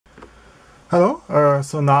Hello,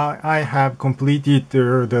 so now I have completed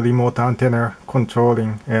the remote antenna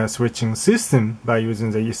controlling switching system by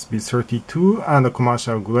using the ESP32 and a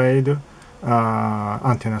commercial grade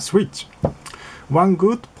antenna switch. One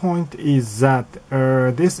good point is that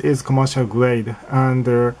this is commercial grade and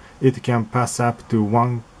it can pass up to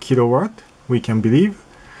 1 kilowatt, we can believe.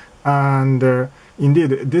 And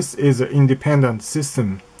indeed, this is an independent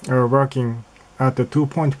system working at the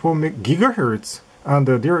 2.4 gigahertz. And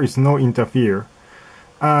there is no interfere,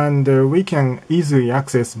 and we can easily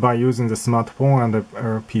access by using the smartphone and the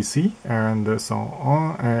PC and so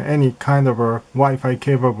on. Any kind of a Wi-Fi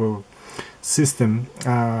capable system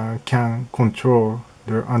can control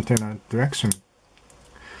the antenna direction.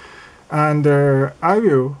 And I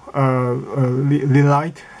will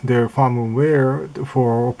rewrite the firmware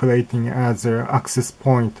for operating as an access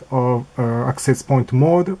point mode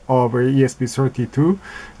of ESP32.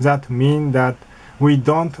 That means that we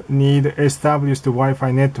don't need established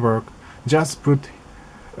Wi-Fi network. Just put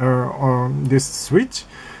this switch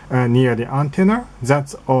near the antenna.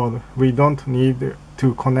 That's all. We don't need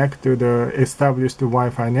to connect to the established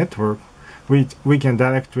Wi-Fi network. We can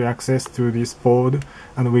directly access to this board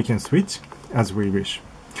and we can switch as we wish.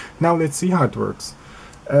 Now let's see how it works.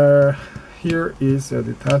 Here is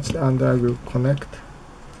detached, and I will connect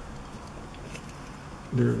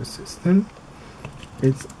the system.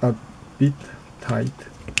 It's a bit tight.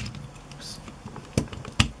 Oops.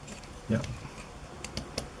 Yeah.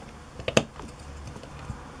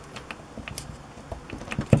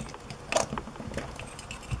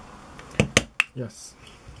 Yes.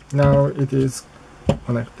 Now it is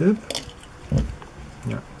connected.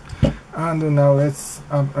 Yeah. And now let's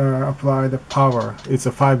apply the power. It's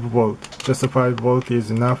a 5 volt. Just a 5 volt is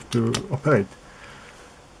enough to operate.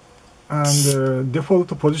 And default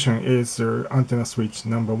position is antenna switch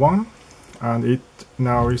number 1. And it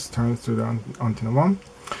now is turned to the antenna 1.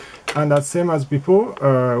 And as same as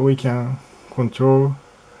before, we can control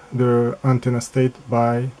the antenna state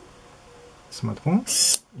by smartphone.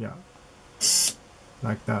 Yeah,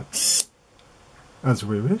 like that, as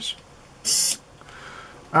we wish.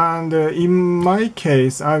 And in my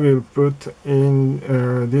case, I will put in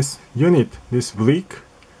this unit, this brick,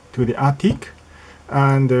 to the attic.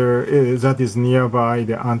 And that is nearby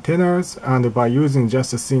the antennas, and by using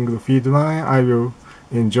just a single feed line, I will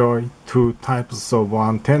enjoy 2 types of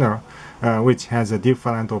antenna which has a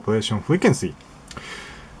different operation frequency.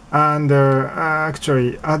 And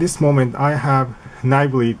actually at this moment I have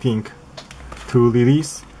naively think to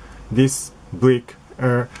release this brick,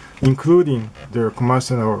 including the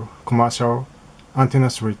commercial antenna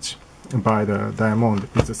switch by the Diamond.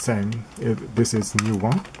 It's the same. This is new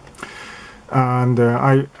one. And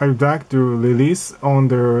I would like to release on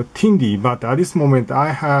the tindie, but at this moment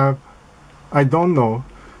I don't know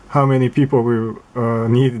how many people will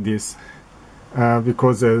need this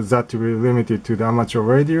because that will be limited to the amateur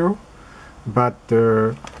radio. But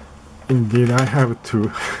indeed I have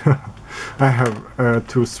to I have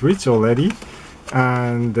 2 switch already,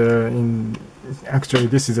 and actually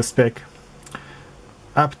this is a spec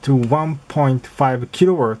up to 1.5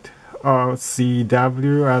 kilowatt.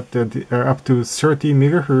 CW at up to 30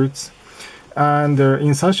 megahertz, and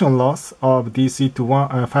insertion loss of DC to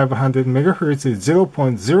 500 megahertz is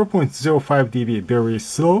 0.05 dB,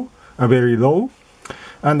 very low,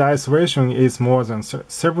 and isolation is more than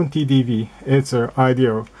 70 dB. It's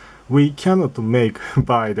ideal. We cannot make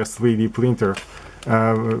by the 3D printer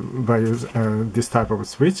by this type of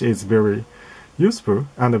switch. Is very useful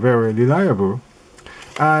and very reliable,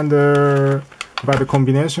 and by the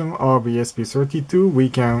combination of ESP32, we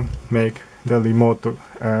can make the remote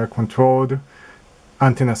controlled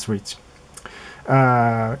antenna switch.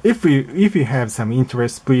 If you have some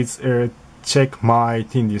interest, please check my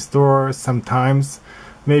tindie store. Sometimes,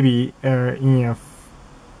 maybe in a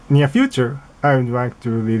near future, I would like to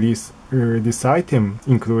release this item,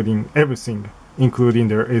 including everything, including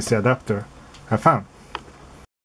the AC adapter. Have fun!